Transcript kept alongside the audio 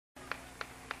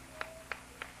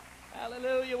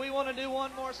Hallelujah. We want to do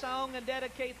one more song and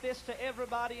dedicate this to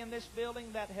everybody in this building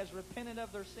that has repented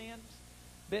of their sins,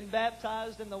 been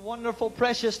baptized in the wonderful,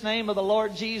 precious name of the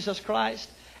Lord Jesus Christ,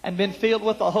 and been filled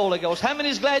with the Holy Ghost. How many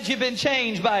is glad you've been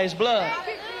changed by His blood?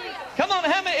 Come on,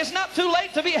 how many? It's not too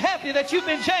late to be happy that you've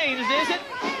been changed, is it?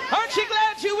 Aren't you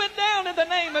glad you went down in the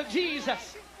name of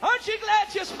Jesus? Aren't you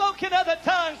glad you spoke in other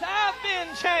tongues? I've been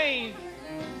changed.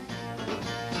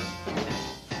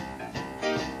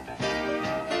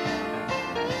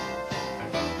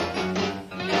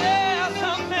 Yeah,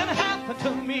 something happened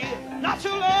to me not too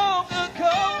long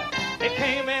ago. It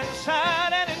came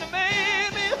inside and it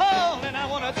made me whole. And I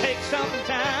want to take some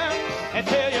time and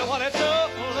tell you what it's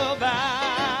all about.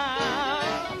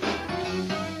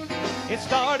 It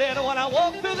started when I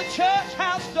walked through the church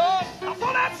house door. I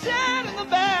thought I'd sat in the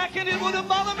back and it wouldn't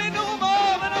bother me no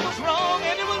more. But I was wrong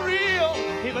and it was real,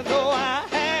 even though I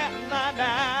had my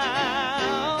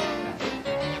doubt.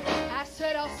 I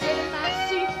said I'll sit in my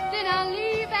seat, then I'll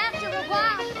leave after a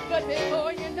while. But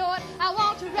before you know it, I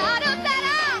want to ride up that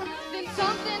aisle. Then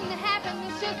something happened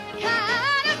that's just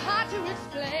kind of hard to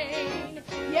explain.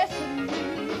 Yes, it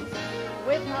is.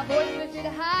 With my voice lifted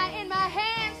high and my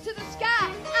hands to the sky,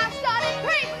 I started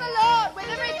praising the Lord with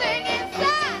everything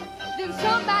inside. Then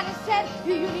somebody said,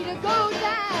 you need to go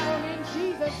down in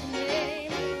Jesus'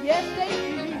 name. Yes, they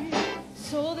did.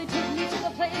 So they took me to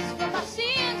the place where my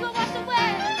sins were washed away.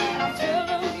 And I'm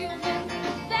telling you,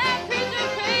 that preacher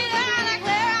prayed, I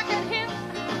declare I can hear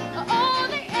all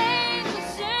the angels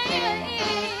singing.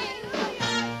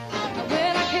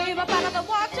 When I came up out of the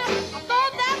water, I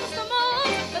thought that was the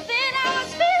most. But then I was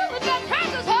filled with the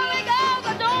precious Holy Ghost.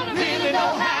 I don't really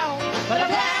know how, but I'm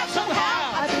glad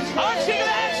somehow. Aren't you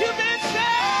glad you've been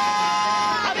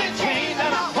saved? I've been changed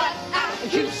and I'm what I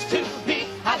used to be.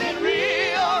 I've been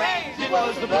rearranged. It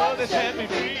was the blood that set me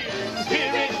free. The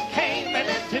Spirit came and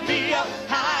lifted me up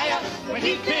higher when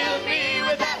He filled me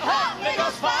with that Holy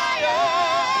Ghost fire.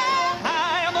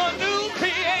 I am a new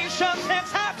creation since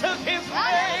I took His name.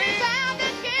 I've been found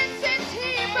again since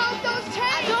He broke those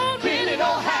chains. I don't really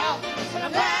know how, but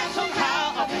I'm glad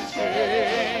somehow I've been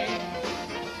saved.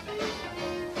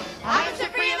 I'm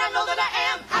set free and I know that I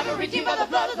am. I've been redeemed by the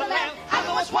blood of the Lamb. I'm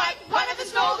the washed white as the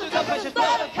snow through the precious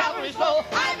blood of Calvary's flow.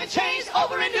 I've been changed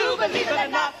over and new, believe it or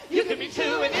not. You can be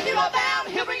too, and if you are bound,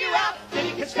 He'll bring you out. Then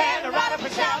you can stand and ride up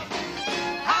and shout.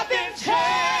 I've been changed.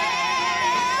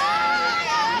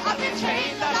 I've been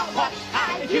changed and I'm what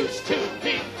I used to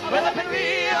be. Well, I've been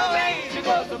rearranged. It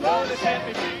was the blood that set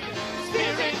me free. The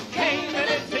Spirit came and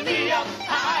lifted me up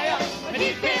higher, and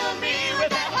He filled me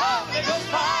with that Holy Ghost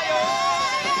fire.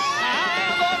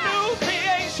 I'm a new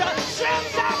creation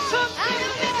since I took His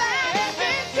name.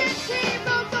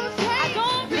 I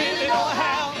don't really know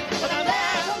how, but I'm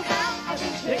glad somehow.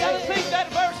 You gotta sing that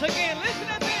verse again. Listen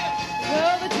to this.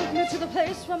 Well, they took me to the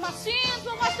place where my sins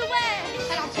were washed away,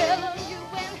 and I'm telling you,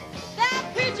 when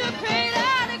that preacher prayed,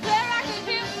 I declare I could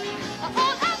hear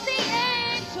all of the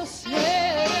angels sing.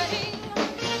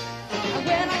 And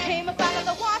when I came up out of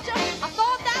the water, I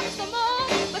thought that was the moon,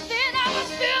 but then I was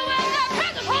filled with the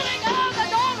precious Holy Ghost. I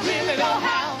don't really know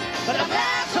how, but I'm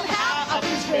glad somehow I've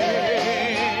been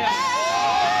changed.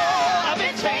 I've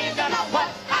been changed and I'm what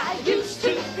I used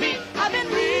to be. I've been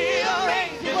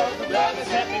rearranged. It was the blood that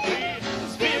set me free. The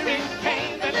Spirit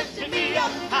came and lifted me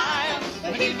up higher,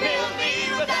 and He filled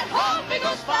me with that Holy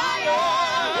Ghost fire.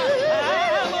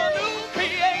 I'm a new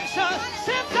creation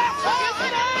since I took His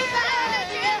name.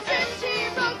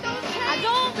 I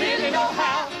don't really know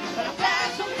how, but I'm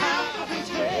glad somehow I've been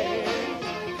changed.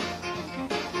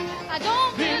 I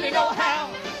don't really know how,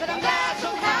 but I'm glad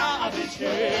somehow I've been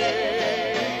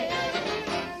changed.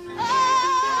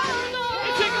 Oh, no.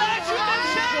 Aren't you glad you've been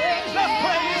changed? Let's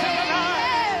praise Him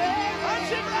tonight. Aren't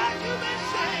you glad you've been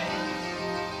changed?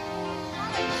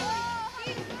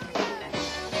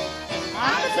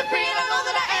 I'm a supreme, I know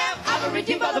that I am. I've been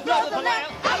redeemed by the blood of the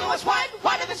Lamb. I've been washed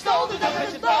whiter than snow through the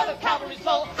precious blood of Calvary's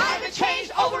flow. I've been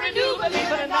changed over and new,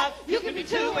 believe it or not. You can be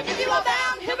too, and if you are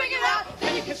bound, He'll bring you out.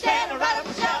 Then you can stand and ride up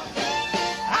and shout.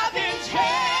 I've been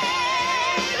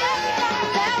changed.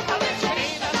 I've been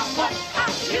changed, and I'm what I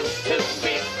used to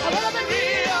be. I've been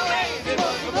rearranged. It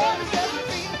was the blood that set me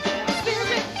free. The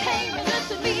Spirit came and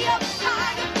lifted me up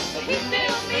higher, and He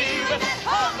filled me with that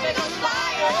Holy Ghost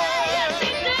fire. Yes,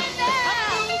 He did that.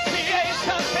 I'm a new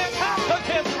creation since I took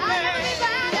His name.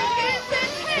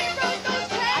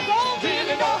 I don't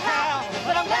really know how,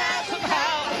 but I'm glad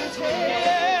somehow I've been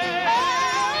changed.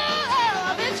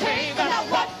 I've been changed and I'm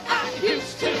what I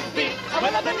used to be.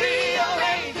 Well, I've been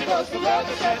rearranged. It was the love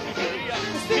that set me free.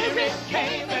 The Spirit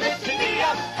came and lifted me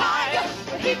up higher,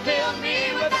 and He filled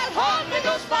me with